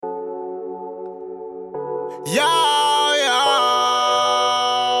Yo,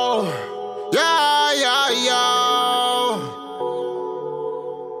 yo, yo.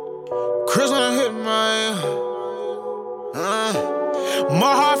 Christaun hit man.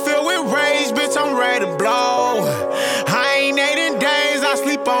 My heart filled with rage, bitch, I'm ready to blow. I ain't ate in days, I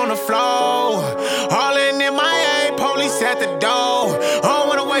sleep on the floor. All in MIA, police at the door. I don't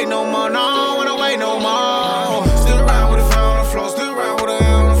wanna wait no more, no, I don't wanna wait no more. Still around with a phone on the floor, still around with a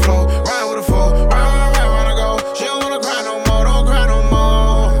on the floor. Round with a four, round I go. She don't wanna cry no more, don't cry no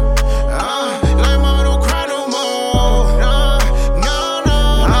more. Like mama, don't cry no more. No.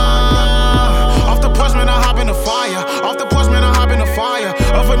 Off the porch, man, I hop in the fire. Off the porch, man, I hop in the fire.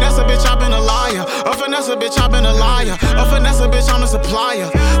 A finesse, bitch, I been a liar. A finesse, bitch, I been a liar. A finesse, bitch, I'm the supplier.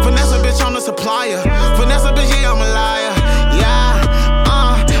 Finesse, bitch, I'm the supplier. Finesse, bitch, yeah, I'm a liar. Yeah,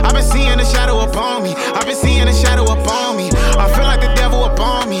 I've been seeing the shadow upon me. I've been seeing the shadow upon me. I feel like the devil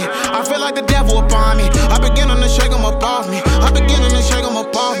upon me. I feel like the devil upon me. I beginning to shake him up off me. I beginning to shake him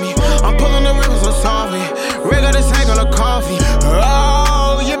up off me. I'm pulling the rivers so softly. Rig of this hang on the coffee.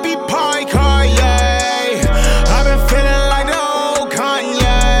 Oh, yippee pie car, yeah. I've been feeling like the old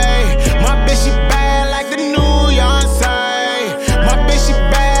Kanye. My bitch, she bad like the new Beyonce. My bitch, she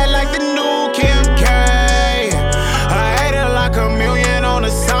bad like the new Kim K. I ate her like a million on a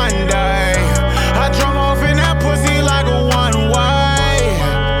Sunday. I drove off in that pussy like a one-way.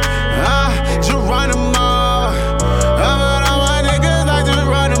 Geronimo. All my niggas like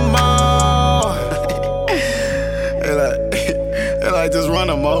Geronimo. They like just run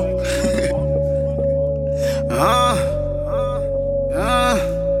them all.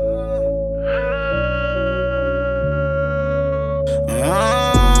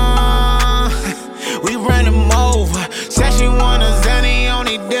 We ran him over. Said she want a Zanny,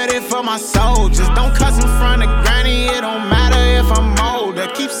 only did it for my soldiers. Don't cuss in front of granny, it don't matter if I'm older.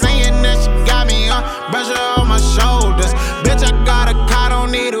 Keep saying that she got me on, pressure on my shoulders. Bitch, I got a car,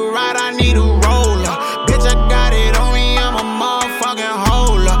 don't need a ride, I need a roller. Bitch, I got it on me, I'm a motherfucking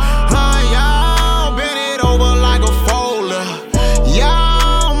holder. Y'all bend it over like a folder.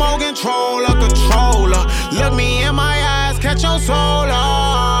 Y'all more controller. Look me in my eyes, catch your soul.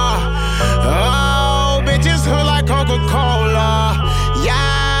 Oh, bitches hood like Coca-Cola.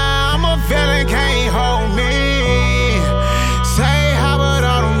 Yeah, I'm a villain, can't